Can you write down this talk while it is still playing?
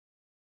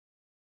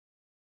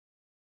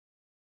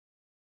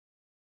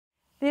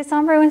The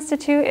Asombro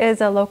Institute is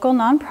a local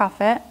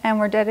nonprofit, and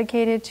we're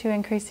dedicated to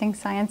increasing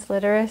science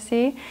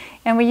literacy,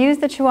 and we use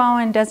the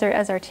Chihuahuan Desert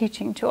as our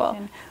teaching tool.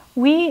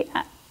 We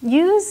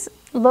use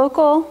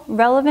local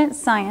relevant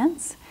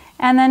science,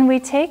 and then we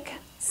take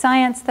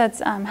science that's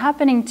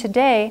happening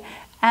today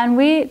and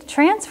we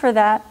transfer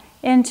that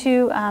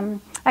into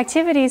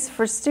activities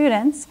for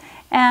students.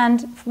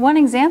 And one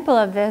example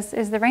of this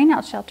is the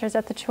rainout shelters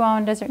at the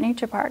Chihuahuan Desert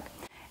Nature Park.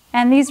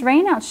 And these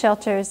rainout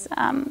shelters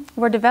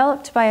were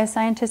developed by a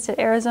scientist at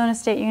Arizona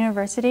State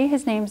University.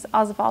 His name's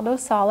Osvaldo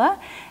Sala,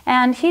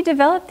 and he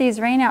developed these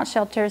rainout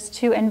shelters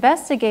to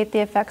investigate the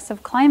effects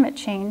of climate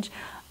change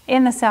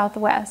in the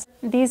Southwest.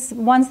 These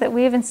ones that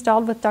we have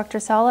installed with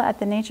Dr. Sala at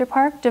the Nature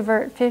Park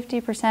divert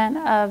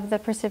 50% of the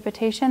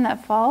precipitation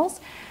that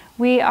falls.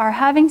 We are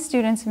having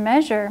students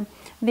measure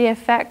the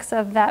effects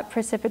of that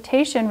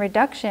precipitation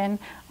reduction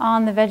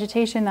on the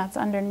vegetation that's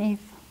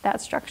underneath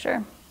that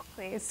structure.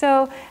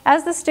 So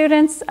as the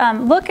students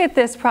look at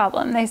this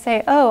problem, they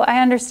say, oh,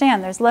 I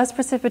understand there's less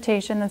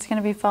precipitation that's going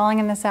to be falling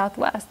in the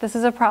Southwest. This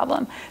is a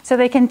problem. So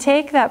they can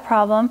take that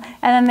problem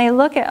and then they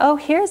look at, oh,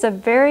 here's a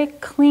very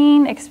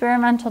clean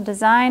experimental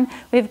design.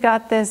 We've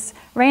got this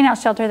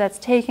rainout shelter that's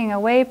taking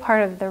away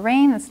part of the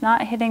rain that's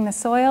not hitting the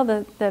soil.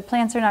 The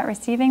plants are not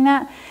receiving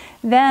that.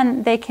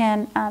 Then they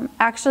can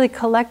actually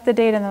collect the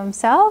data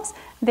themselves.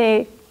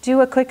 They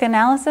do a quick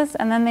analysis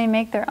and then they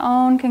make their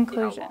own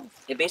conclusions.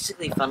 It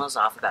basically funnels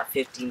off about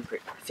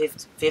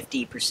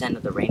 50%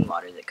 of the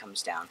rainwater that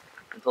comes down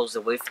and pulls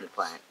away from the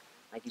plant,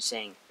 like you're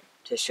saying,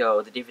 to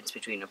show the difference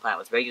between a plant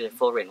with regular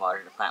full rainwater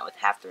and a plant with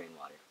half the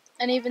rainwater.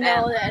 And even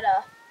though that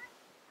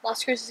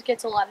Las Cruces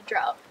gets a lot of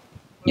drought.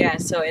 Yeah,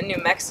 so in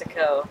New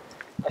Mexico,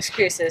 Las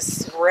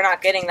Cruces, we're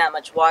not getting that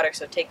much water,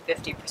 so take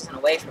 50%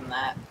 away from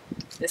that.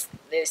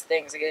 These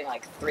things are getting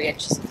like 3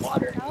 inches of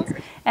water.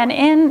 And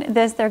in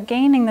this, they're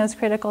gaining those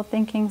critical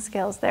thinking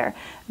skills. They're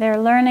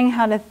learning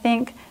how to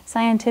think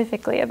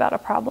scientifically about a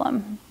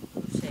problem.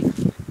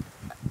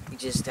 It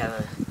just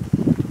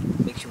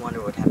makes you wonder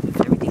what happened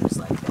if everything was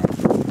like that.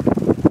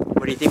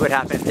 What do you think would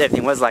happen if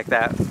everything was like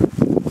that?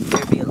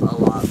 There'd be a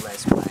lot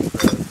less plant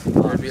growth.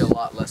 There'd be a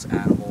lot less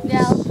animals.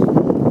 Yeah.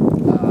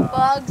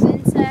 Bugs,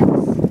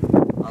 insects.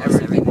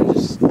 Everything would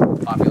just,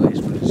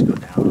 population would just go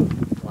down.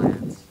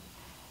 Plants.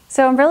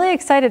 So I'm really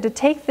excited to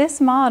take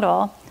this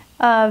model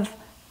of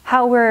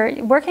how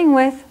we're working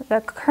with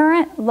the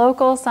current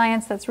local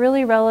science that's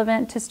really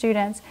relevant to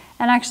students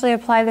and actually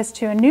apply this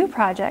to a new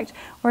project.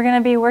 We're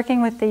going to be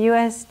working with the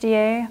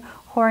USDA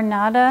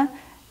Jornada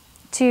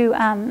to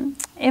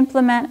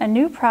implement a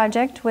new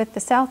project with the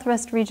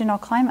Southwest Regional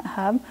Climate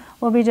Hub.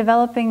 We'll be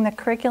developing the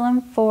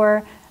curriculum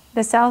for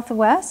the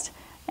Southwest,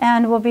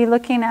 and we'll be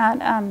looking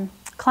at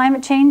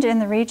climate change in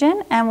the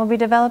region, and we'll be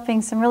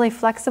developing some really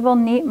flexible,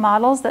 neat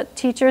models that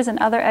teachers and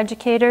other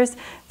educators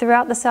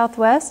throughout the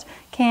Southwest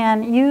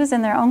can use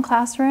in their own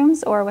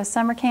classrooms or with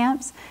summer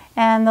camps.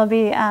 And they'll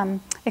be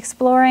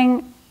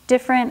exploring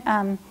different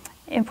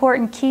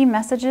important key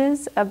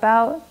messages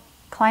about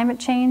climate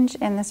change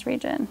in this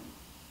region.